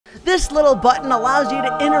This little button allows you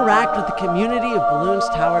to interact with the community of Bloons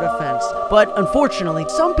Tower Defense. But unfortunately,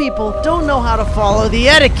 some people don't know how to follow the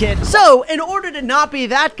etiquette. So, in order to not be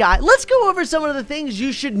that guy, let's go over some of the things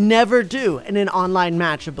you should never do in an online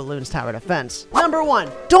match of Bloons Tower Defense. Number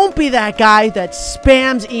 1, don't be that guy that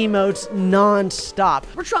spams emotes non-stop.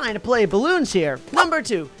 We're trying to play balloons here. Number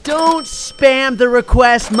 2, don't spam the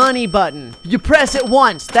request money button. You press it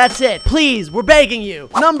once, that's it. Please, we're begging you.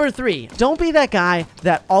 Number 3, don't be that guy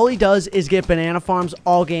that all he does is get banana farms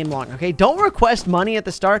all game long, okay? Don't request money at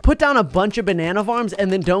the start, put down a bunch of banana farms,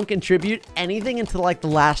 and then don't contribute anything until like the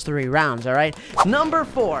last 3 rounds, all right? Number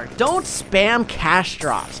 4, don't spam cash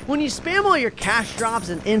drops. When you spam all your cash drops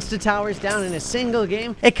and insta towers down in a single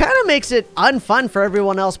game, it kind of makes it unfun for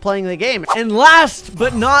everyone else playing the game. And last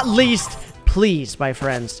but not least, please, my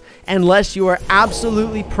friends, unless you are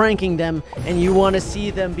absolutely pranking them and you want to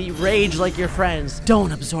see them be rage like your friends,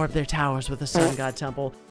 don't absorb their towers with a Sun God Temple.